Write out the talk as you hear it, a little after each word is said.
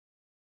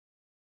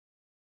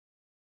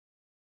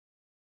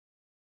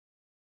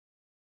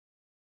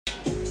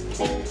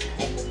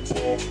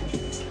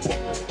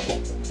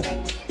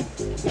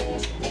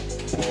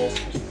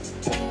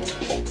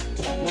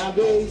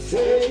they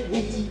say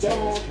we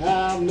don't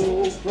have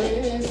no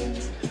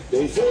friends.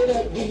 They say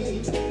that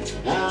we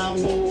have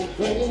no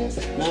friends.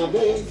 Now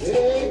they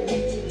say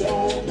we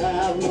don't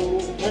have no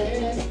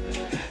friends.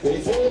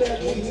 They say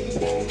that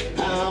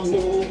we have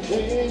no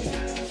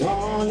friends.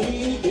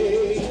 Sunny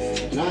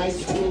days,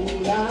 nice cool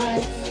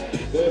nights.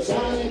 The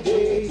sunny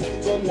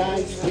days, the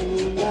nice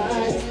cool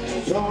nights.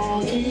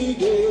 Sunny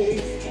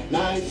days,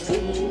 nice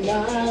cool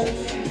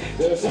nights.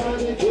 The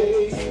sunny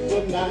days,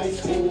 the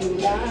nice cool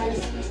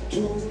nights.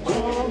 To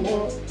come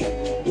up,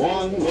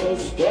 one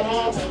must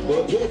stop,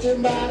 but get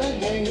him by the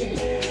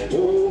hand,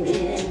 hold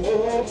him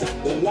up.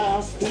 The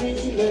last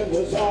three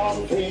letters are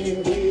friend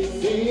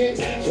within,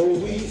 so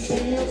we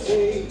still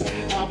say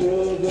our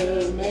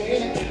brother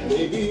man.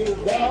 They build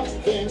rock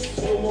fence,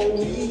 so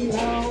we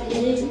now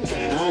mean,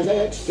 and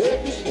that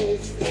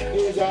selfishness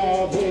is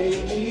all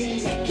they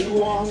need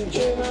to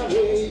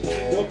ungenerate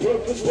the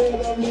purpose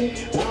of me.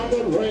 Now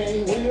the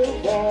rain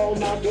will fall,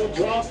 not the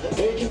drop,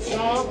 they can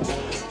stop.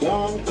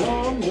 Don't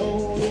come,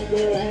 no,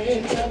 there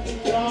ain't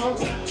nothing wrong.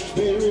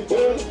 Spirit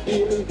will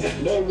feel,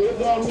 the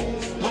rhythm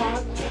is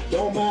hot.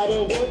 Don't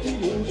matter what you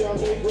use, your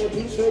they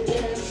produce, they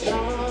can't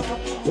stop.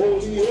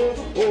 Holy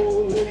over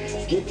holy,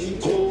 get you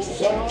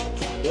closer.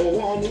 The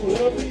one who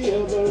loves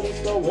the other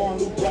is the one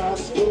who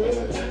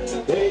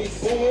prospers. They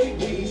say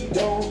we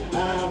don't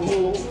have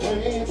no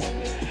friends.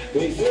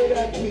 They say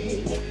that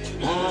we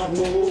have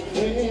no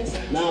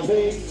friends. Now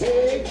they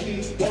say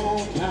we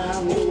don't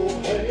have no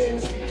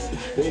friends.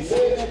 They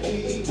say that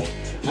we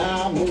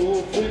have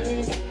no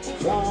friends.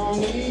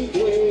 Sunny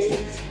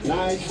days,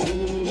 nice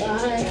cool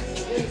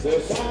nights. The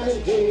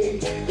sunny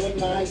days, the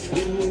nice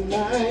cool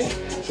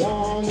nights.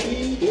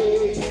 Sunny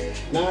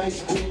days,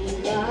 nice cool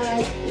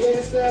nights.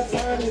 Yes, the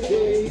sunny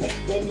days,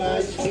 the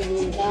nice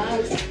cool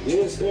nights.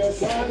 Yes, the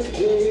sunny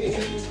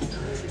days.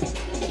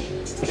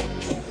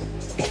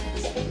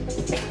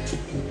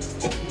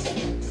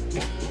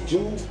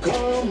 To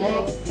come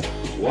up,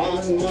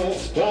 one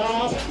must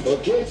stop,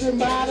 but get him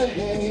by the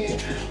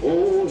hand,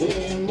 hold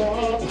him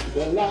up.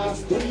 The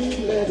last three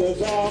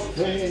letters are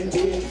friend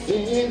is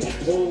in,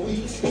 so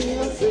we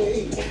still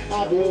say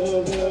our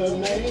brother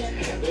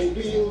man. They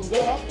build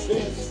up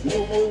this,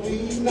 no more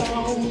we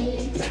know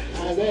me,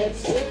 and that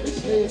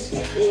selfishness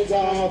is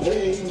all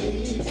they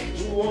need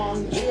to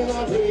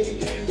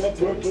ungenerate the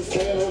purpose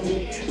of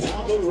me.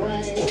 Now the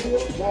rain will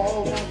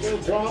fall, not the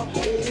drop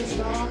is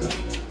not.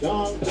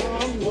 Don't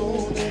come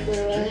known if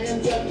there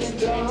ain't nothing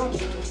done.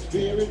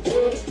 Spirit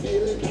will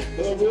feel it,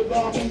 the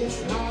rhythm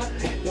is hot.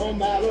 No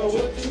matter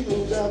what you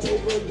lose, out they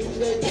produce,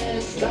 they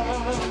can't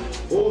stop.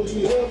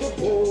 Holy of the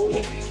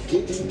holy,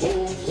 getting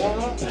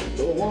closer.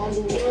 The one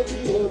who loves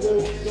the other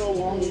is the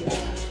one who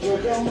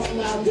look come on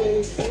now.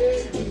 They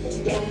say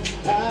we don't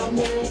have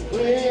no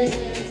friends.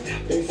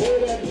 They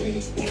say that we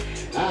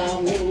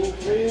have no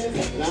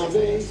friends. Now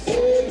they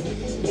say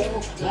we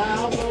don't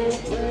have no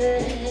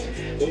friends.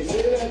 They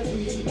say that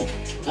we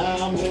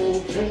have no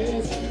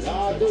friends.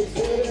 God, they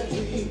say that we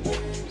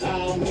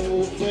have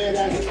no friends.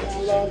 I hear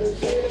Lord, they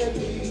say that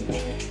we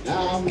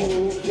have no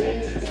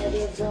friends.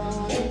 There are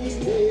sunny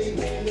days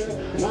in the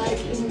night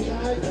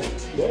tonight.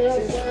 There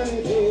are sunny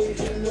days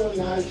in the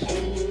night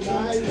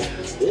tonight.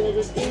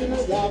 Everything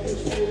is out the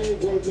city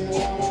working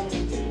on.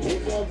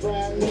 It's a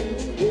brand new